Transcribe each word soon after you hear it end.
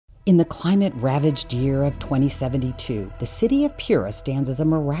In the climate-ravaged year of 2072, the city of Pura stands as a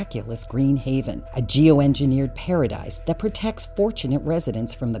miraculous green haven, a geoengineered paradise that protects fortunate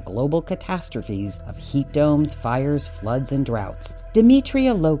residents from the global catastrophes of heat domes, fires, floods, and droughts.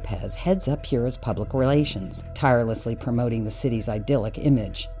 Demetria Lopez heads up Pura's public relations, tirelessly promoting the city's idyllic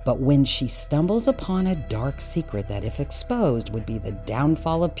image. But when she stumbles upon a dark secret that, if exposed, would be the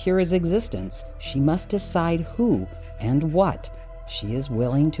downfall of Pura's existence, she must decide who and what she is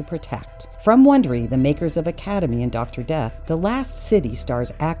willing to protect. From Wondery, the makers of Academy and Dr. Death, The Last City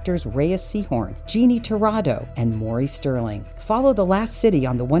stars actors Reyes Sehorn, Jeannie Torrado, and Maury Sterling. Follow The Last City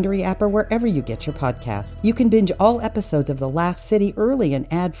on the Wondery app or wherever you get your podcasts. You can binge all episodes of The Last City early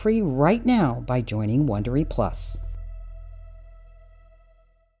and ad-free right now by joining Wondery Plus.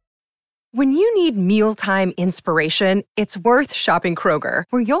 When you need mealtime inspiration, it's worth shopping Kroger,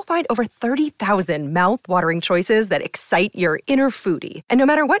 where you'll find over 30,000 mouth-watering choices that excite your inner foodie. And no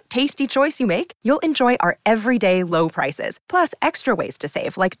matter what tasty choice you make, you'll enjoy our everyday low prices, plus extra ways to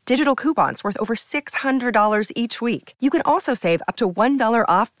save, like digital coupons worth over $600 each week. You can also save up to $1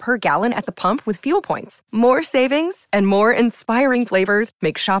 off per gallon at the pump with fuel points. More savings and more inspiring flavors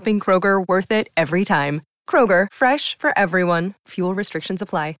make shopping Kroger worth it every time. Kroger, fresh for everyone. Fuel restrictions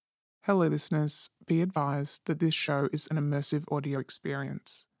apply. Hello listeners, be advised that this show is an immersive audio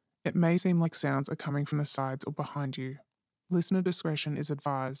experience. It may seem like sounds are coming from the sides or behind you. Listener discretion is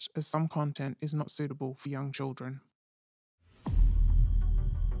advised as some content is not suitable for young children.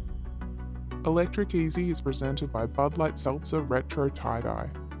 Electric Easy is presented by Bud Light Seltzer Retro Tie-Dye.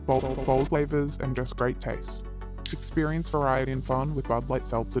 Bold flavors and just great taste. Experience variety and fun with Bud Light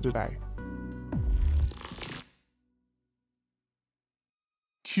Seltzer today.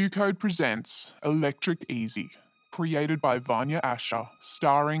 Q-Code presents Electric Easy, created by Vanya Asher,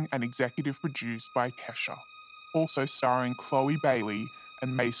 starring and executive produced by Kesha, also starring Chloe Bailey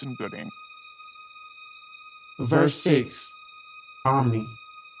and Mason Gooding. Verse 6, Omni,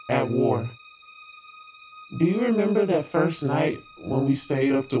 at war. Do you remember that first night when we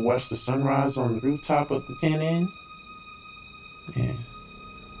stayed up to watch the sunrise on the rooftop of the 10 Inn? Man,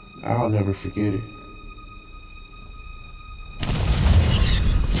 I'll never forget it.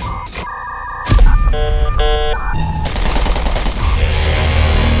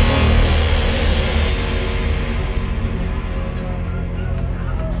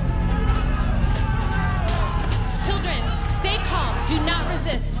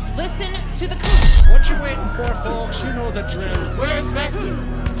 Listen to the coach. What you waiting for, folks? You know the drill. Where's Vector?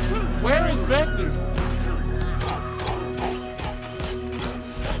 Where is Vector?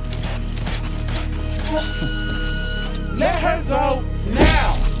 Let her go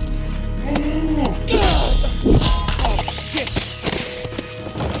now! Oh, shit!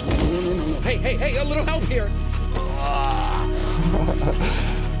 No. Hey, a little help here.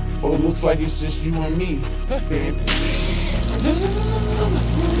 Oh, it looks like it's just you and me. Lucky me.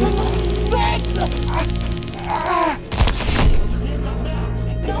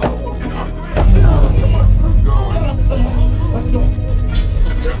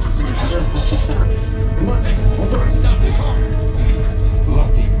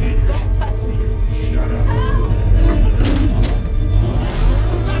 Shut up.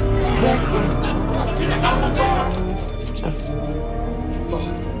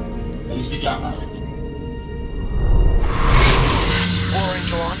 At least we got one. War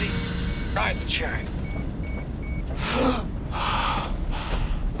Angel Army, rise and shine.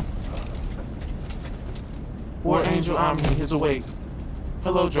 War Angel Army is awake.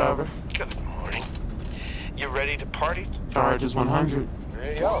 Hello, driver. Good morning. You ready to party? Charge is 100.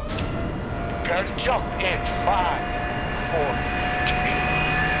 Ready to go. Prepare to jump in 5, 4, 3,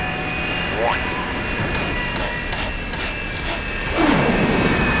 1.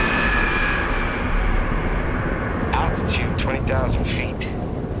 Altitude 20,000 feet.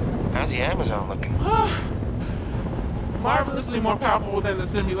 How's the Amazon looking? Marvelously more palpable than the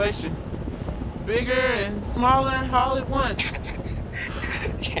simulation. Bigger and smaller all at once.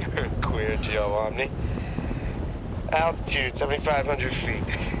 You're a queer, Geo Omni. Altitude 7,500 feet.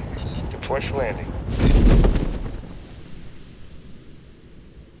 Deploy for landing.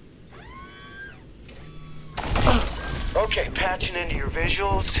 Okay, patching into your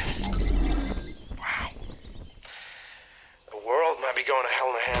visuals. Wow. The world might be going to hell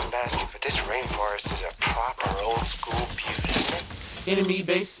in a handbasket, but this rainforest is a proper old school beauty, isn't it? Enemy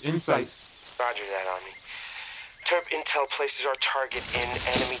base insights. Roger that, Omni. Terp Intel places our target in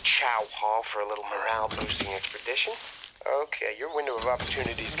enemy chow hall for a little morale-boosting expedition. Okay, your window of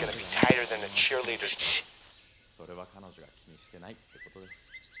opportunity is going to be tighter than a cheerleader's.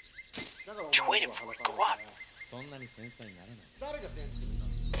 What you waiting for? Go up.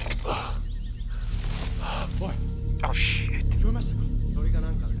 Oh, shit.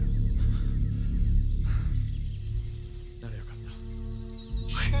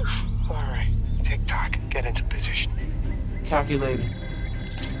 Phew. Alright. TikTok, get into position. Calculating.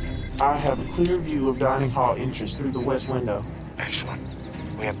 I have a clear view of dining hall entrance through the west window. Excellent.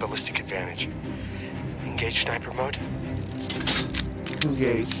 We have ballistic advantage. Engage sniper mode.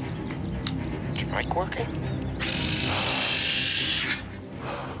 Engaged. Is mic working?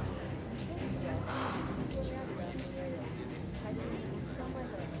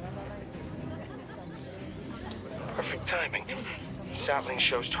 Perfect timing. Satlink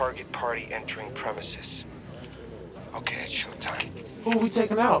shows target party entering premises. Okay, it's showtime. Who are we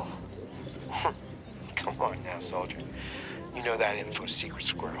taking out? Come on now, soldier. You know that info's secret,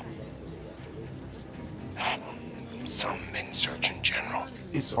 squirrel. Some insurgent general.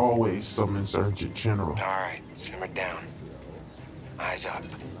 It's always some insurgent general. All right, simmer down. Eyes up.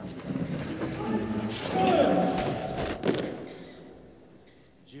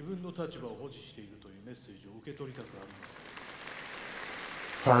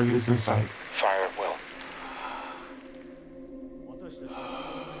 Target is in sight. Fire at will.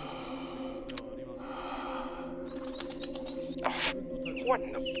 Oh, what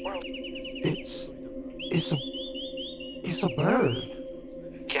in the world? It's a bird.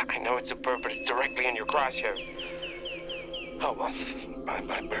 Yeah, I know it's a bird, but it's directly in your crosshairs. Oh, well,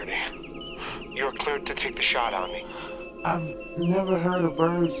 bye, birdie. You're cleared to take the shot on me. I've never heard a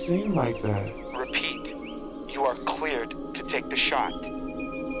bird sing like that. Repeat. You are cleared to take the shot.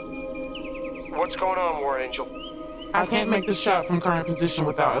 What's going on, War Angel? I can't make the shot from current position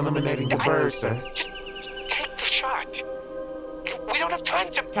without eliminating the bird, sir. Just take the shot. We don't have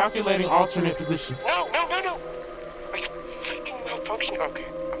time to... Calculating alternate position. No. Are you freaking malfunctioning? Okay,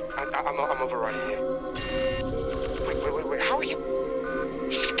 I'm overriding you. Wait. How are you?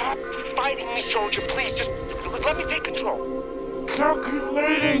 Stop fighting me, soldier, please. Just let me take control.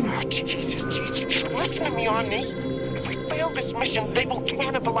 Calculating! Oh, Jesus. Listen to me, Omni. If we fail this mission, they will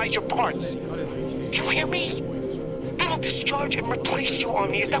cannibalize your parts. Do you hear me? They will discharge and replace you,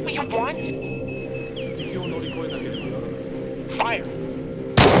 Omni. Is that what you want? Fire.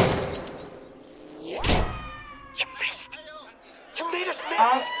 You missed. You made us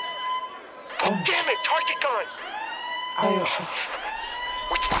miss. God damn it, target gone.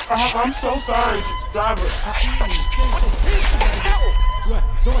 I'm so sorry, driver. What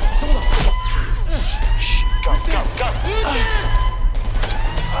the hell? Shh, go. This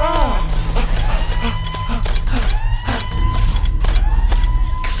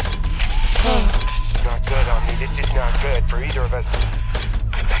is not good, Omni. This is not good for either of us.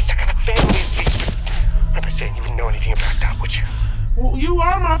 Guys, I got a family to feed. I'm not saying you wouldn't know anything about that, would you? Well, you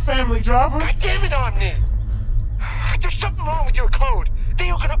are my family, driver. God damn it, Omni! There's something wrong with your code. They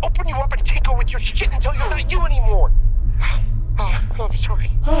are gonna open you up and take over your shit until you're not you anymore. Oh, I'm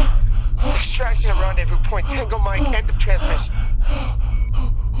sorry. Extraction at rendezvous point. Tango Mike, end of transmission.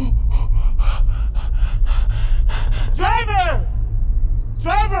 Driver!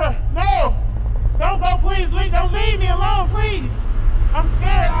 No! Don't go, please. Don't leave me alone, please. I'm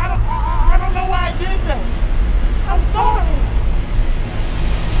scared. I don't know why I did that. I'm sorry.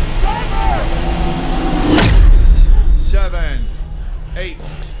 Driver! 7, 8,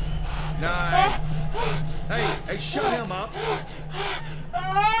 9. Hey, shut him up.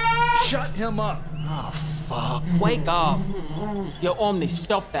 Shut him up. Oh, fuck. Wake up. Yo, Omni,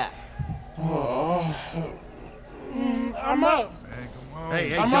 stop that. I'm up.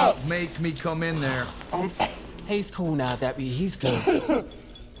 Hey, I'm don't up. make me come in there. He's cool now, Debbie. He's good.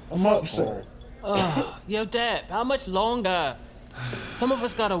 I'm up, sir. Yo, Deb, how much longer? Some of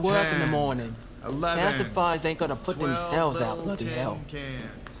us gotta work 10, in the morning. 11, Pacifiers ain't gonna put 12 themselves out, little bloody tin hell. Cans.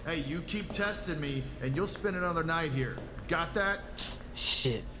 Hey, you keep testing me, and you'll spend another night here. Got that?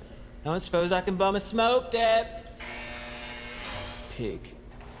 Shit. I don't suppose I can bum a smoke, Deb. Pig.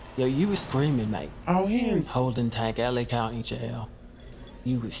 Yo, you was screaming, mate. Oh, him. Holding Tank LA County Jail.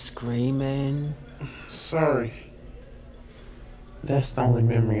 You was screaming. Sorry. That's the only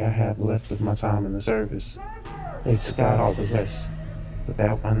memory I have left of my time in the service. They took out all the rest. But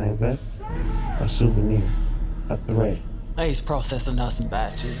that one they left, a souvenir, a thread. He's processing us in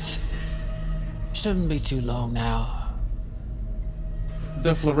batches. Shouldn't be too long now.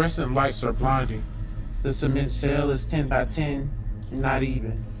 The fluorescent lights are blinding. The cement cell is 10 by 10, not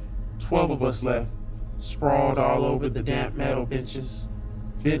even. 12 of us left, sprawled all over the damp metal benches,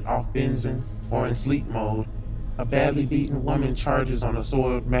 bent off benzene or in sleep mode. A badly beaten woman charges on a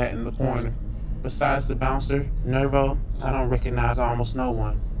soiled mat in the corner. Besides the bouncer, Nervo, I don't recognize almost no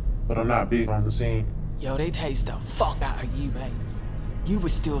one, but I'm not big on the scene. Yo, they taste the fuck out of you, mate. You were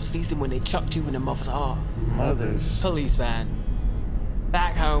still seasoned when they chucked you in the mother's arm. Mother's? Police van.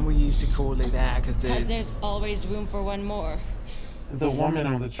 Back home, we used to call it that Because there's always room for one more. The woman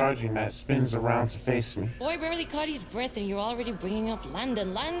on the charging mat spins around to face me. Boy barely caught his breath and you're already bringing up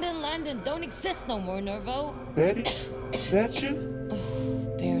London. London don't exist no more, Nervo. Betty? That you?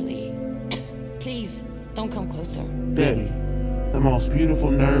 Barely. Please, don't come closer. Betty, the most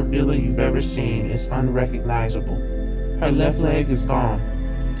beautiful nerve dealer you've ever seen, is unrecognizable. Her left leg is gone.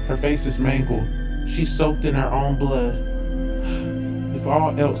 Her face is mangled. She's soaked in her own blood. If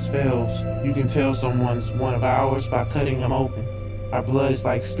all else fails, you can tell someone's one of ours by cutting them open. Our blood is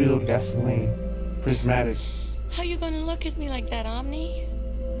like spilled gasoline. Prismatic. How you gonna look at me like that, Omni?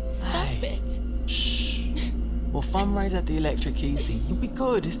 Stop it. Shh. We'll fundraise at the Electric Easy. You'll be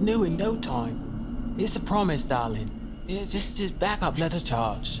good. It's new in no time. It's a promise, darling. Yeah, just back up, let her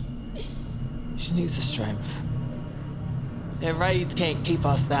charge. She needs the strength. The raids can't keep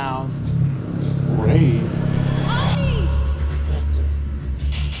us down. Raid? Omni!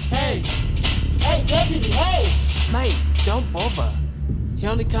 Hey! Hey, deputy, hey! Mate, don't bother. He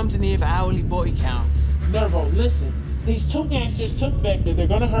only comes in here for hourly body counts. Nervo, listen. These two gangsters took Vector. They're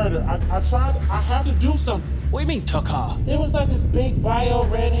gonna hurt her. I have to do something. What do you mean, took her? There was like this big bio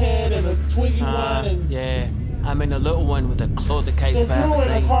redhead and a twiggy one and... Yeah, I mean a little one with a closet case They of threw her in a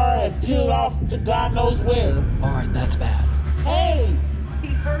Absinthe. car and peeled off to God knows where. Alright, that's bad. Hey!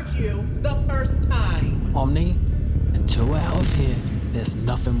 He hurt you the first time. Omni, until we're out of here, there's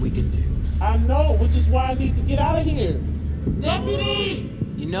nothing we can do. I know, which is why I need to get out of here. Deputy!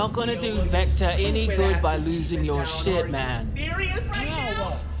 You're not gonna do Vector any good by losing your shit, man. Serious right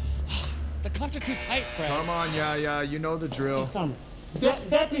now? The cuffs are too tight, Fred. Come on, yeah, you know the drill. He's coming.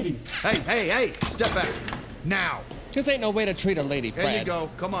 Deputy! Hey, step back. Now. Just ain't no way to treat a lady, Fred. There you go.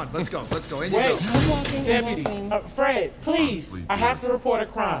 Come on, let's go. In you Wait, go. I'm walking, Deputy. Fred, please. I have to report a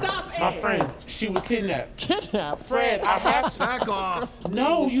crime. Stop My it. friend, she was kidnapped. Kidnapped? Fred, I have to... Back off.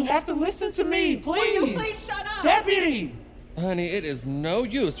 No, you have to listen to me, please. Will you please shut up? Deputy! Honey, it is no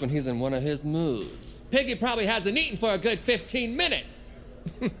use when he's in one of his moods. Piggy probably hasn't eaten for a good 15 minutes.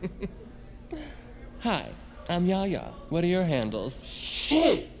 Hi, I'm Yaya. What are your handles?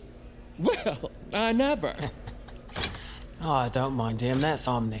 Shit! Well, I never. Oh, don't mind him, that's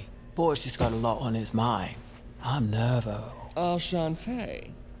Omni. Boy's just got a lot on his mind. I'm Nervo. Oh,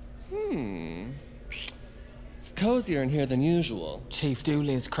 Shantae. It's cozier in here than usual. Chief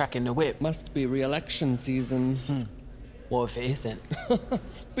Doolin's cracking the whip. Must be re-election season. What if it isn't?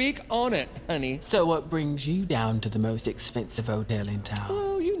 Speak on it, honey. So what brings you down to the most expensive hotel in town?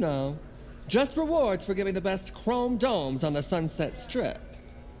 Oh, you know. Just rewards for giving the best chrome domes on the Sunset Strip.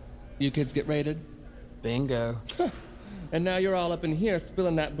 You kids get rated? Bingo. And now you're all up in here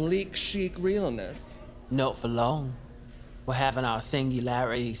spilling that bleak chic realness. Not for long. We're having our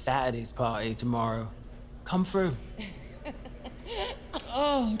Singularity Saturdays party tomorrow. Come through.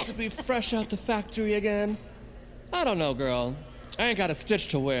 Oh, to be fresh out the factory again. I don't know, girl. I ain't got a stitch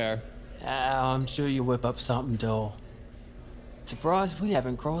to wear. I'm sure you'll whip up something dull. Surprised we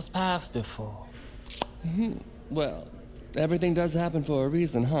haven't crossed paths before. Well, everything does happen for a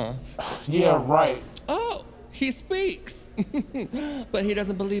reason, huh? Yeah, right. Oh, he speaks. But he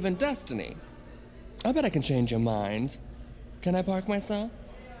doesn't believe in destiny. I bet I can change your mind. Can I park myself?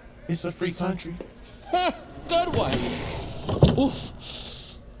 It's a free country. Ha! Good one. Oof.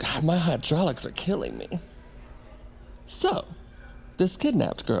 God, my hydraulics are killing me. So, this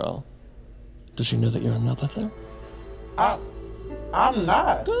kidnapped girl, does she know that you're in love with her? I'm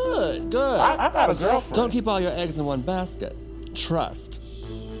not. Good. I got a girlfriend. Don't keep all your eggs in one basket. Trust.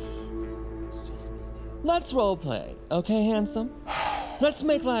 Let's role play, okay, handsome? Let's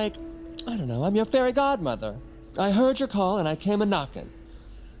make like, I don't know, I'm your fairy godmother. I heard your call and I came a-knocking.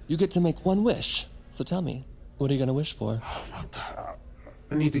 You get to make one wish. So tell me, what are you gonna wish for? Oh my God.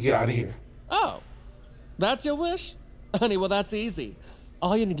 I need to get out of here. Oh, that's your wish? Honey, well, that's easy.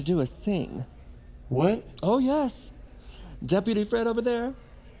 All you need to do is sing. What? Oh, yes. Deputy Fred over there,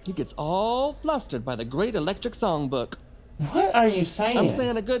 he gets all flustered by the Great Electric Songbook. What are you saying? I'm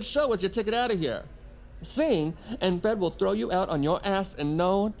saying a good show is your ticket out of here. Sing, and Fred will throw you out on your ass in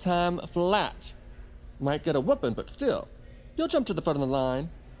no time flat. Might get a whooping, but still, you'll jump to the front of the line.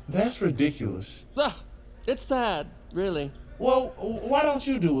 That's ridiculous. Ugh, it's sad, really. Well, why don't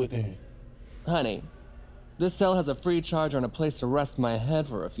you do it then? Honey, this cell has a free charger and a place to rest my head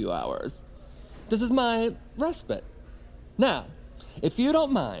for a few hours. This is my respite. Now, if you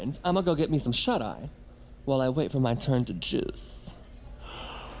don't mind, I'm gonna go get me some shut-eye while I wait for my turn to juice.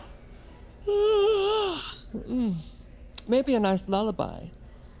 Maybe a nice lullaby.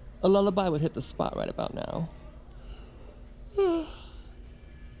 A lullaby would hit the spot right about now.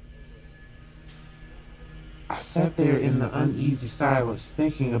 I sat there in the uneasy silence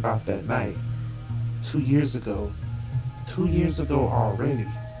thinking about that night. 2 years ago. 2 years ago already.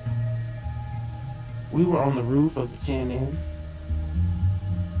 We were on the roof of the 10 Inn.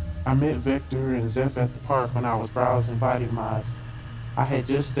 I met Vector and Zeph at the park when I was browsing body mods. I had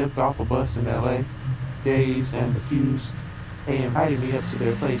just stepped off a bus in LA. Dazed and diffused. They invited me up to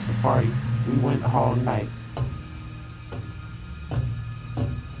their place to party. We went all night.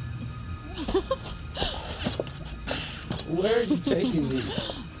 Where are you taking me?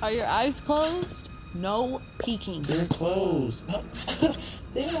 Are your eyes closed? No peeking. They're closed.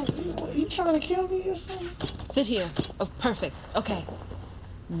 Damn, what, you trying to kill me or something? Sit here. Oh, perfect. Okay.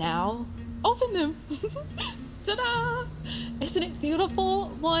 Now, open them. Ta-da! Isn't it beautiful?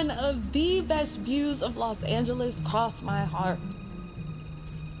 One of the best views of Los Angeles crossed my heart.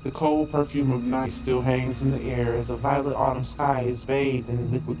 The cold perfume of night still hangs in the air as a violet autumn sky is bathed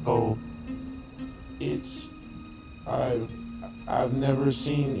in liquid gold. I've never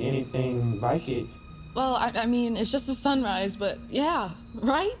seen anything like it. Well, I mean, it's just a sunrise, but yeah,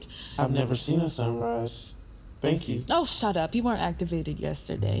 right? I've never seen a sunrise. Thank you. Oh, shut up. You weren't activated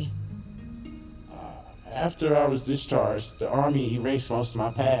yesterday. After I was discharged, the Army erased most of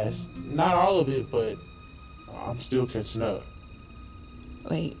my past. Not all of it, but I'm still catching up.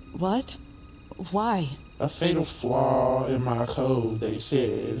 Wait, what? Why? A fatal flaw in my code, they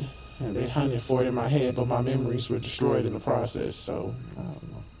said. And they hunted for it in my head, but my memories were destroyed in the process, so I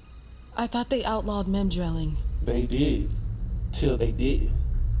don't know. I thought they outlawed mem drilling. They did. Till they did.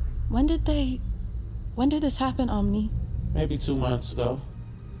 When did this happen, Omni? Maybe 2 months ago.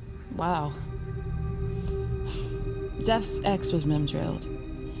 Wow. Zeph's ex was mem drilled.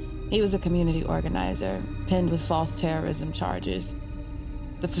 He was a community organizer, pinned with false terrorism charges.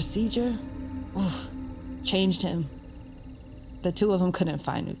 The procedure changed him. The two of them couldn't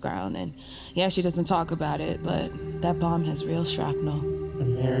find new ground, and yeah, she doesn't talk about it, but that bomb has real shrapnel.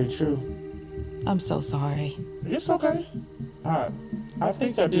 Very true. I'm so sorry. It's okay. I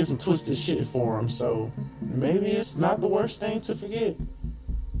think I did some twisted shit for him, so maybe it's not the worst thing to forget.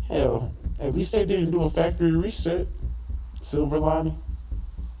 Hell, at least they didn't do a factory reset. Silver lining.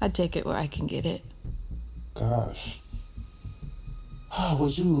 I'd take it where I can get it. Gosh.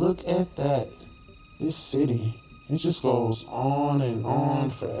 Would you look at that? This city. It just goes on and on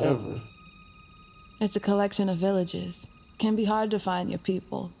forever. It's a collection of villages. Can be hard to find your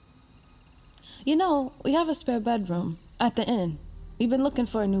people. You know, we have a spare bedroom at the inn. We've been looking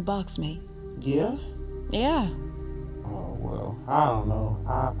for a new boxmate. Yeah? Yeah. Oh, well, I don't know.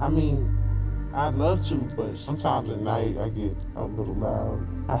 I mean, I'd love to, but sometimes at night I get a little loud.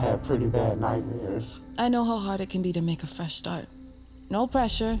 I have pretty bad nightmares. I know how hard it can be to make a fresh start. No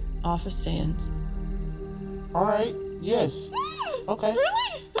pressure, offer stands. All right, yes. Okay.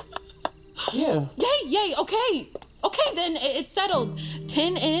 Really? Yeah. Yay, okay. Okay, then it's settled.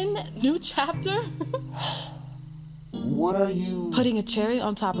 10 in, new chapter. What are you... Putting a cherry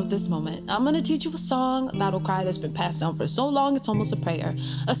on top of this moment. I'm gonna teach you a song, battle cry that's been passed down for so long it's almost a prayer.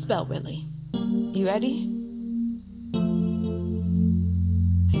 A spell, really. You ready?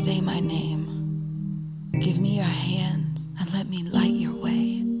 Say my name. Give me your hands and let me light your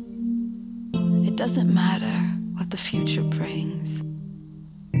way. It doesn't matter what the future brings.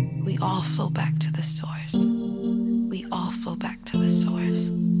 We all flow back to the source. We all flow back to the source.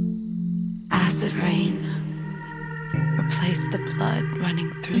 Acid rain. Replace the blood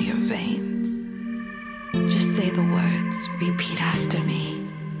running through your veins. Just say the words, repeat after me.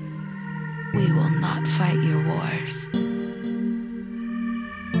 We will not fight your wars.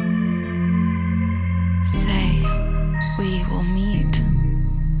 Say, we will meet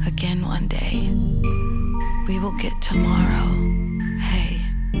again one day. We will get tomorrow. Hey,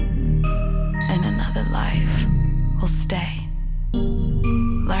 in another life, we'll stay.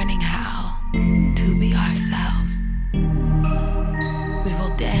 Learning how to be ourselves. We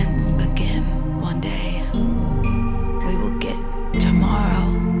will dance again one day. We will get tomorrow.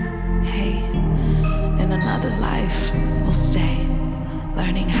 Hey, in another life, we'll stay.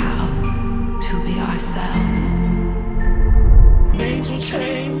 Learning how to be ourselves. Things will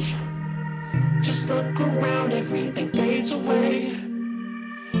change. Just look around, everything fades away.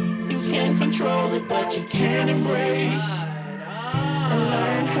 You can't control it, but you can embrace and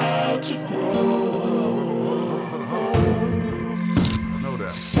learn how to grow. I know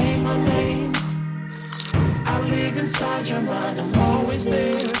that. Say my name. I live inside your mind, I'm always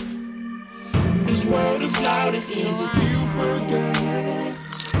there. This world is loud, it's easy to forget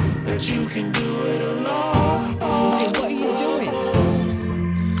that you can do it alone. Hey, what are you doing?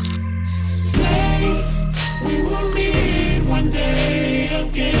 Say we will meet one day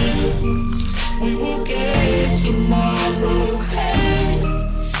again. We will get tomorrow, hey.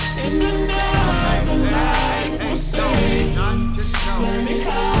 In the night, the light will stay. Learning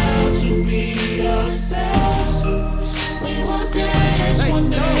how to be ourselves. We will dance one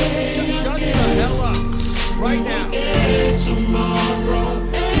day. Shut the hell up. Right now. Tomorrow,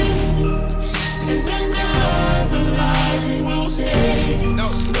 hey. In the night, the light will stay. No,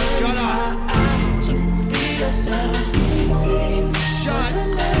 shut up. To be ourselves. Shut up.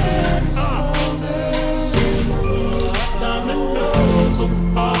 Dominoes will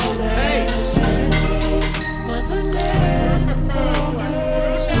fall. Hey.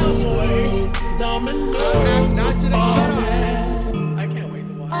 Dominoes will fall. I can't wait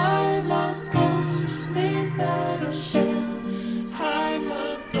to watch. I'm a ghost without a shell. I'm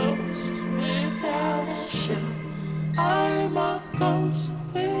a ghost without a shell. I'm a ghost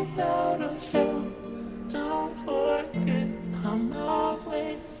without a shell. Don't forget, I'm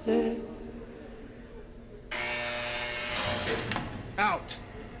always there. Out.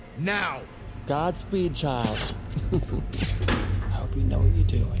 Now. Godspeed, child. I hope you know what you're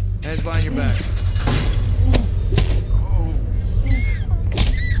doing. Hands behind your back.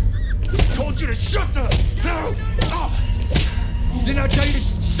 Told you to shut the hell up! Didn't I tell you to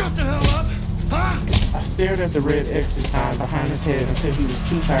shut the hell up? Huh? I stared at the red exit sign behind his head until he was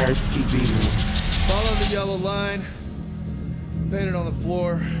too tired to keep beating me. Follow the yellow line, paint it on the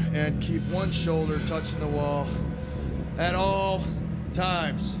floor, and keep one shoulder touching the wall at all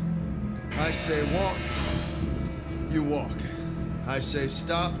times. I say walk, you walk. I say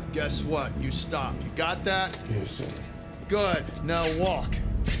stop, guess what? You stop. You got that? Yes, sir. Good. Now walk.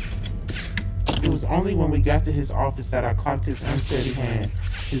 It was only when we got to his office that I clocked his unsteady hand,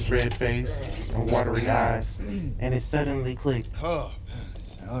 his red face, and watery eyes, and it suddenly clicked. Oh, man,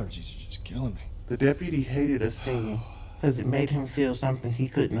 these allergies are just killing me. The deputy hated us singing, because it made him feel something he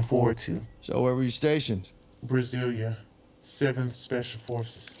couldn't afford to. So where were you stationed? Brasilia, 7th Special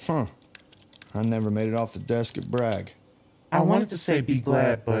Forces. Huh. I never made it off the desk at Bragg. I wanted to say be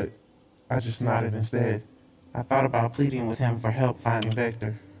glad, but I just nodded instead. I thought about pleading with him for help finding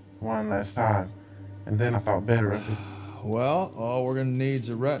Vector one last time, and then I thought better of it. Well, all we're gonna need is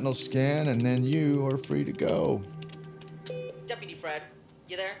a retinal scan, and then you are free to go. Deputy Fred,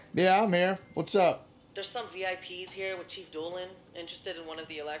 you there? Yeah, I'm here. What's up? There's some VIPs here with Chief Doolin, interested in one of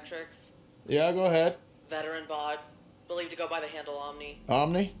the electrics. Yeah, go ahead. Veteran bod, believed to go by the handle Omni.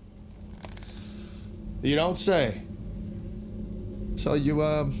 Omni? You don't say. So you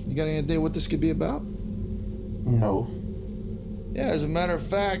got any idea what this could be about? No. Yeah, as a matter of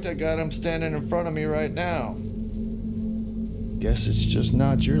fact, I got him standing in front of me right now. Guess it's just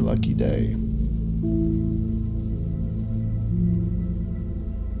not your lucky day.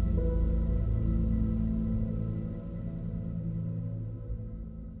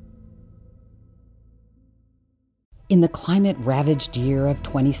 In the climate-ravaged year of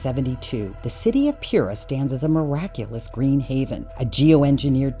 2072, the city of Pura stands as a miraculous green haven, a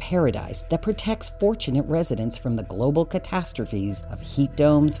geoengineered paradise that protects fortunate residents from the global catastrophes of heat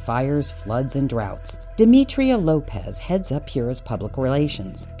domes, fires, floods, and droughts. Demetria Lopez heads up Pura's public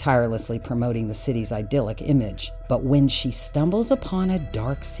relations, tirelessly promoting the city's idyllic image. But when she stumbles upon a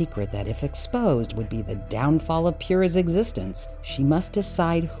dark secret that, if exposed, would be the downfall of Pura's existence, she must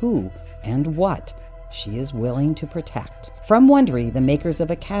decide who and what she is willing to protect. From Wondery, the makers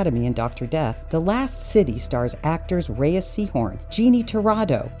of Academy and Dr. Death, The Last City stars actors Reyes Sehorn, Jeannie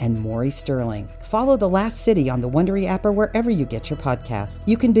Torrado, and Maury Sterling. Follow The Last City on the Wondery app or wherever you get your podcasts.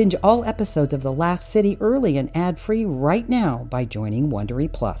 You can binge all episodes of The Last City early and ad-free right now by joining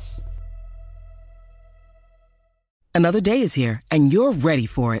Wondery Plus. Another day is here, and you're ready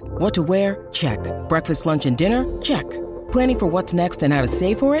for it. What to wear? Check. Breakfast, lunch, and dinner? Check. Planning for what's next and how to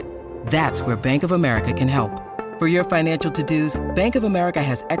save for it? That's where Bank of America can help. For your financial to-dos, Bank of America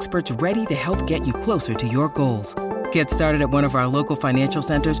has experts ready to help get you closer to your goals. Get started at one of our local financial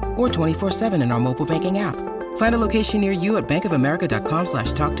centers or 24/7 in our mobile banking app. Find a location near you at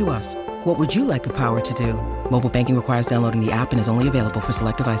bankofamerica.com/talktous. What would you like the power to do? Mobile banking requires downloading the app and is only available for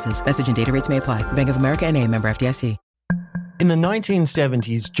select devices. Message and data rates may apply. Bank of America N.A., member FDIC. In the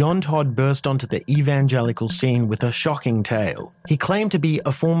 1970s, John Todd burst onto the evangelical scene with a shocking tale. He claimed to be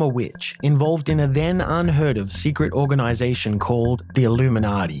a former witch involved in a then unheard of secret organization called the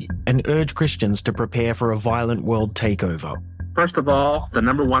Illuminati and urged Christians to prepare for a violent world takeover. First of all, the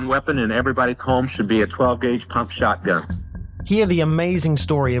number one weapon in everybody's home should be a 12-gauge pump shotgun. Hear the amazing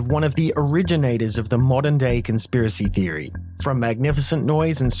story of one of the originators of the modern-day conspiracy theory. From Magnificent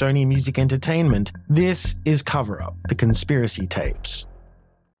Noise and Sony Music Entertainment, this is Cover Up, the Conspiracy Tapes.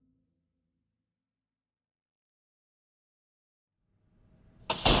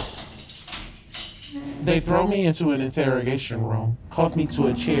 They throw me into an interrogation room, cuff me to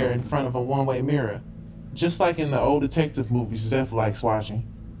a chair in front of a one-way mirror, just like in the old detective movies Zeph likes watching.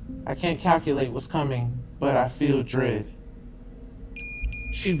 I can't calculate what's coming, but I feel dread.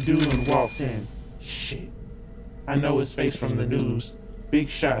 Chief Doolin walks in. Shit. I know his face from the news. Big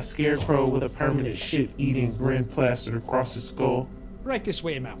shot scarecrow with a permanent shit-eating grin plastered across his skull. Right this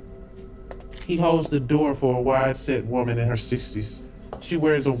way, ma'am. He holds the door for a wide-set woman in her 60s. She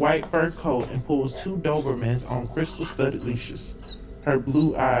wears a white fur coat and pulls 2 Dobermans on crystal-studded leashes. Her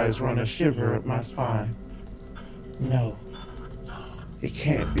blue eyes run a shiver up my spine. No. It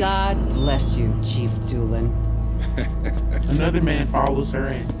can't be. God bless you, Chief Doolin. Another man follows her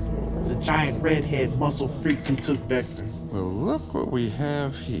in. It's a giant redhead muscle freak who took Vector. Well, look what we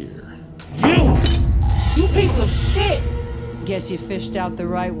have here. You piece of shit! Guess you fished out the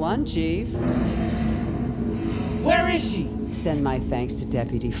right one, Chief. Where is she? Send my thanks to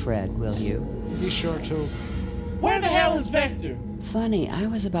Deputy Fred, will you? Be sure to. Where the hell is Vector? Funny, I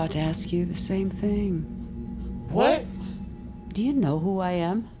was about to ask you the same thing. What? Do you know who I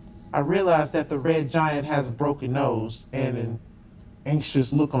am? I realize that the red giant has a broken nose and an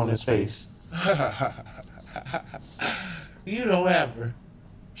anxious look on his face. You don't have her.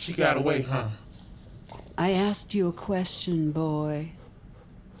 She got away, huh? I asked you a question, boy.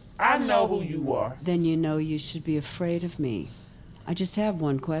 I know who you are. Then you know you should be afraid of me. I just have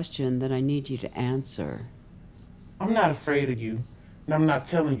one question that I need you to answer. I'm not afraid of you, and I'm not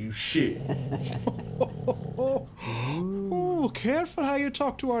telling you shit. Oh, careful how you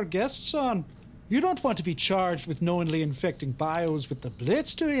talk to our guests, son. You don't want to be charged with knowingly infecting bios with the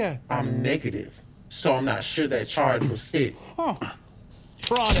Blitz, do you? I'm negative, so I'm not sure that charge will sit. Huh.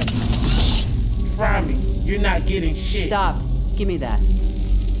 Prod him. Fry me. You're not getting shit. Stop. Give me that.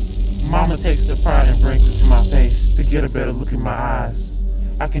 Mama takes the prod and brings it to my face to get a better look in my eyes.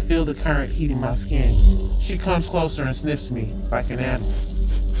 I can feel the current heating my skin. She comes closer and sniffs me like an animal.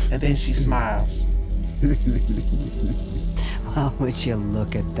 And then she smiles. Well, would you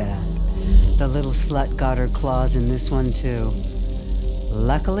look at that? The little slut got her claws in this one, too.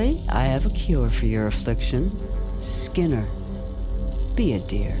 Luckily, I have a cure for your affliction. Skinner, be a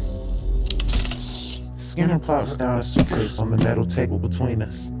dear. Skinner plops down a suitcase on the metal table between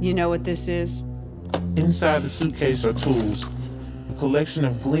us. You know what this is? Inside the suitcase are tools. A collection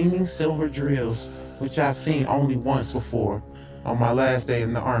of gleaming silver drills, which I've seen only once before, on my last day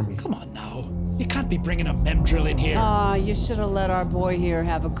in the army. Come on now. You can't be bringing a mem drill in here. You should have let our boy here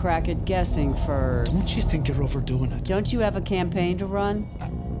have a crack at guessing first. Don't you think you're overdoing it? Don't you have a campaign to run?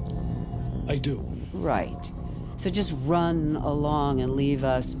 I do. Right. So just run along and leave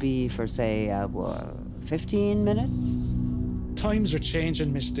us be for, say, 15 minutes? Times are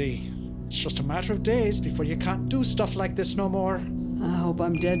changing, Miss D. It's just a matter of days before you can't do stuff like this no more. I hope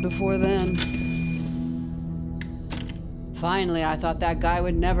I'm dead before then. Finally, I thought that guy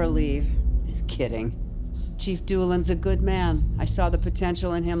would never leave. Just kidding. Chief Doolin's a good man. I saw the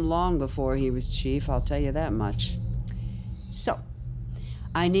potential in him long before he was chief, I'll tell you that much. So,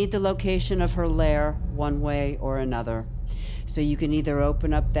 I need the location of her lair, one way or another. So you can either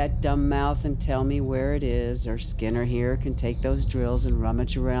open up that dumb mouth and tell me where it is, or Skinner here can take those drills and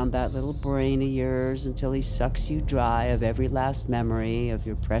rummage around that little brain of yours until he sucks you dry of every last memory of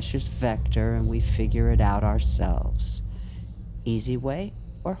your precious Vector and we figure it out ourselves. Easy way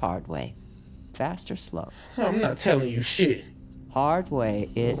or hard way? Fast or slow? I'm not telling you shit. Hard way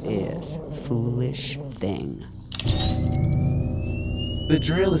it is. Foolish thing. The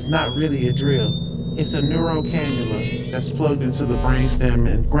drill is not really a drill. It's a neurocannula that's plugged into the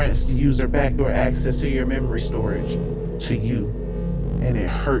brainstem and grants the user backdoor access to your memory storage. To you. And it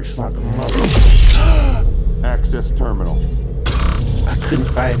hurts like a mother. Access terminal. I couldn't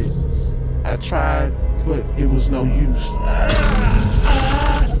fight it. I tried, but it was no use.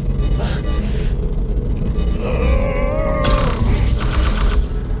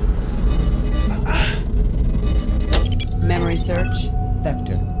 Memory search,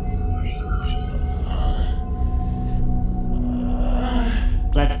 Vector.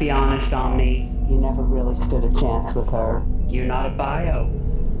 Let's be honest, Omni. You never really stood a chance with her. You're not a bio.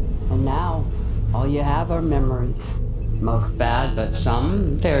 And now, all you have are memories. Most bad, but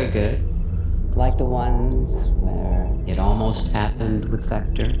some very good. Like the ones where it almost happened with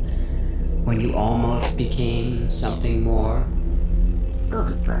Vector. When you almost became something more.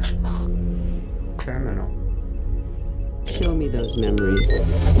 Those are precious. Terminal. Show me those memories.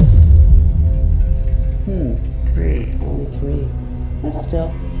 3. Only 3. But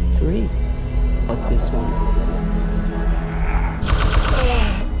still, 3. What's this one?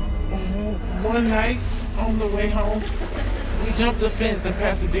 One night, on the way home, we jumped a fence in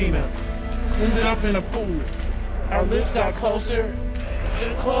Pasadena. ended up in a pool. Our lips got closer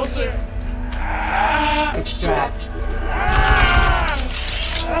and closer. Extract.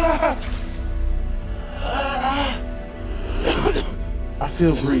 I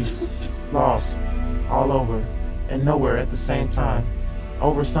feel grief, loss, all over and nowhere at the same time,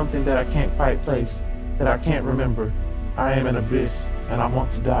 over something that I can't quite place, that I can't remember. I am an abyss, and I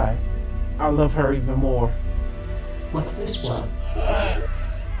want to die. I love her even more. What's this one?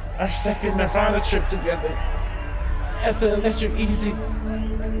 Our second Nirvana trip together. At the Electric Easy,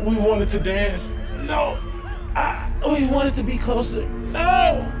 we wanted to dance. No! We wanted to be closer.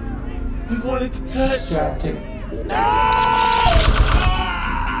 No! We wanted to touch. Distracted. No!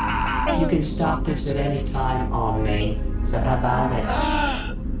 You can stop this at any time, Omni. So how about it?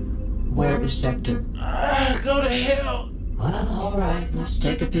 Where is Vector? Go to hell. Well, alright. Let's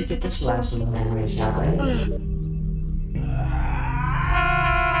take a peek at this last little memory, shall we?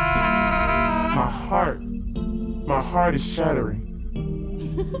 My heart is shattering.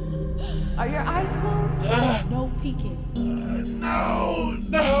 Are your eyes closed? No peeking. No.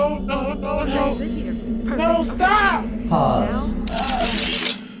 Guys, it's here. Perfect. No, stop! Pause.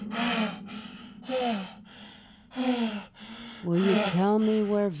 Will you tell me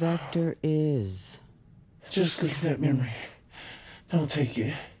where Vector is? Just leave that memory. Don't take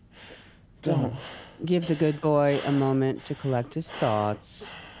it. Don't. Give the good boy a moment to collect his thoughts.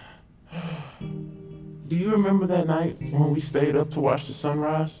 Do you remember that night when we stayed up to watch the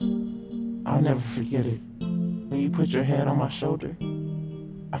sunrise? I'll never forget it. When you put your head on my shoulder,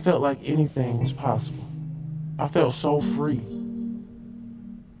 I felt like anything was possible. I felt so free.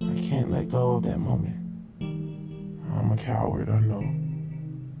 I can't let go of that moment. I'm a coward, I know.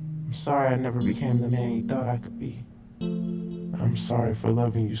 I'm sorry I never became the man you thought I could be. I'm sorry for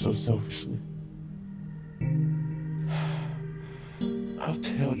loving you so selfishly. I'll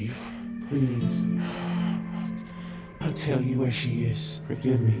tell you, please. I'll tell you where she is.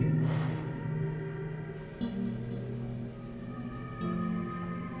 Forgive me.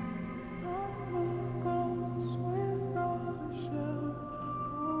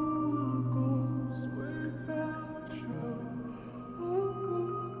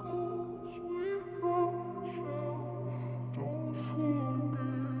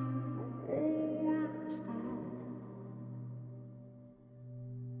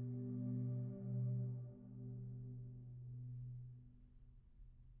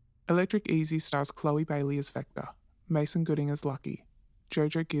 Electric Easy stars Chloe Bailey as Vector, Mason Gooding as Lucky,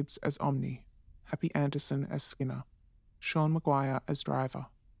 Jojo Gibbs as Omni, Happy Anderson as Skinner, Sean Maguire as Driver,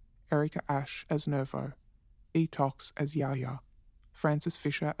 Erica Ash as Nervo, E. Tox as Yaya, Francis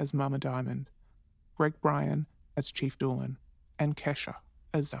Fisher as Mama Diamond, Greg Bryan as Chief Doolan, and Kesha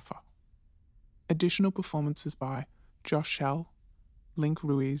as Zephyr. Additional performances by Josh Shell, Link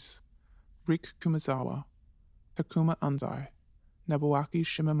Ruiz, Rick Kumazawa, Takuma Anzai, Nobuaki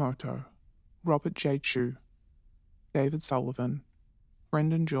Shimamoto, Robert J. Chu, David Sullivan,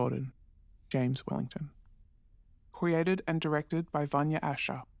 Brendan Jordan, James Wellington. Created and directed by Vanya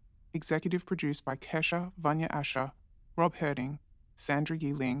Asher. Executive produced by Kesha, Vanya Asher, Rob Herding, Sandra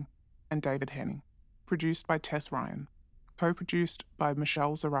Yi Ling, and David Henning. Produced by Tess Ryan. Co-produced by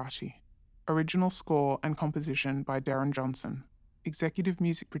Michelle Zarati. Original score and composition by Darren Johnson. Executive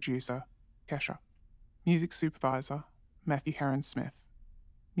music producer, Kesha. Music supervisor, Matthew Heron-Smith.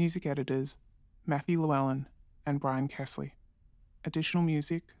 Music editors, Matthew Llewellyn and Brian Kessley. Additional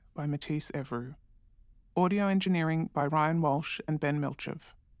music by Matisse Evru. Audio engineering by Ryan Walsh and Ben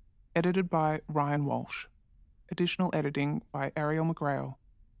Milchev. Edited by Ryan Walsh. Additional editing by Ariel McGrail,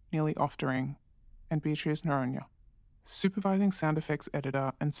 Neely Oftering, and Beatrice Noronha. Supervising sound effects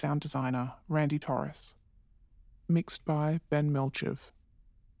editor and sound designer, Randy Torres. Mixed by Ben Milchev.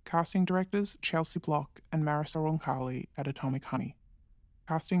 Casting directors, Chelsea Block and Marisol Roncalli at Atomic Honey.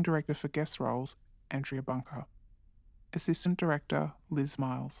 Casting director for guest roles, Andrea Bunker. Assistant director, Liz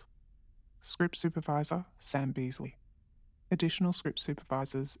Miles. Script supervisor, Sam Beasley. Additional script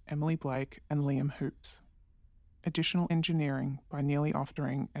supervisors, Emily Blake and Liam Hoops. Additional engineering by Neely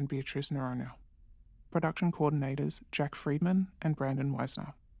Oftering and Beatrice Noronha. Production coordinators, Jack Friedman and Brandon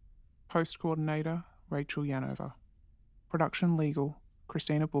Weisner. Post coordinator, Rachel Yanova. Production legal,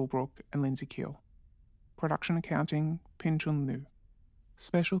 Christina Bulbrook and Lindsay Keel. Production accounting, Pinchun Liu.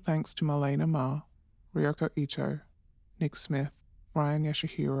 Special thanks to Marlena Ma, Ryoko Ito, Nick Smith, Ryan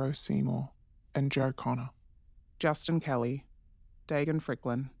Yashihiro Seymour, and Joe Connor. Justin Kelly, Dagan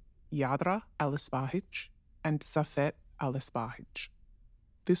Fricklin, Yadra Alisbahic, and Safet Alisbahic.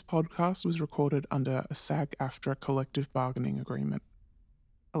 This podcast was recorded under a SAG-AFTRA collective bargaining agreement.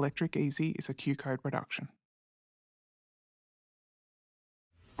 Electric Easy is a Q-Code production.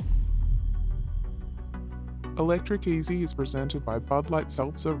 Electric Easy is presented by Bud Light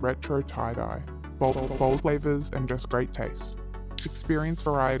Seltzer Retro Tie-Dye. Bold flavors and just great taste. Experience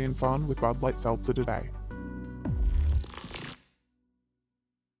variety and fun with Bud Light Seltzer today.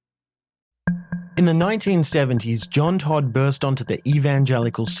 In the 1970s, John Todd burst onto the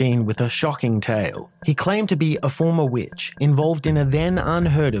evangelical scene with a shocking tale. He claimed to be a former witch involved in a then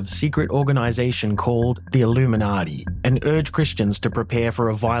unheard of secret organization called the Illuminati and urged Christians to prepare for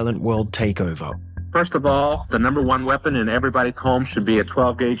a violent world takeover. First of all, the number one weapon in everybody's home should be a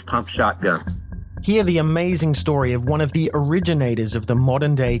 12-gauge pump shotgun. Hear the amazing story of one of the originators of the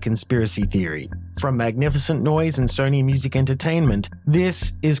modern-day conspiracy theory. From Magnificent Noise and Sony Music Entertainment,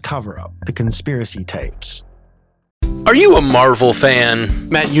 this is Cover Up, the Conspiracy Tapes. Are you a Marvel fan?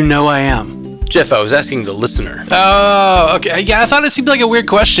 Matt, you know I am. Jeff, I was asking the listener. Oh, okay. Yeah, I thought it seemed like a weird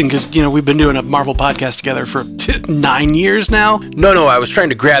question because, we've been doing a Marvel podcast together for 9 years now. No, I was trying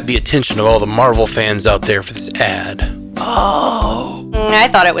to grab the attention of all the Marvel fans out there for this ad. Oh. I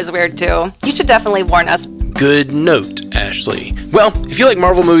thought it was weird too. You should definitely warn us. Good note, Ashley. Well, if you like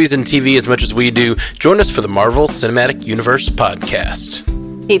Marvel movies and TV as much as we do, join us for the Marvel Cinematic Universe podcast.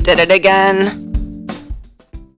 He did it again.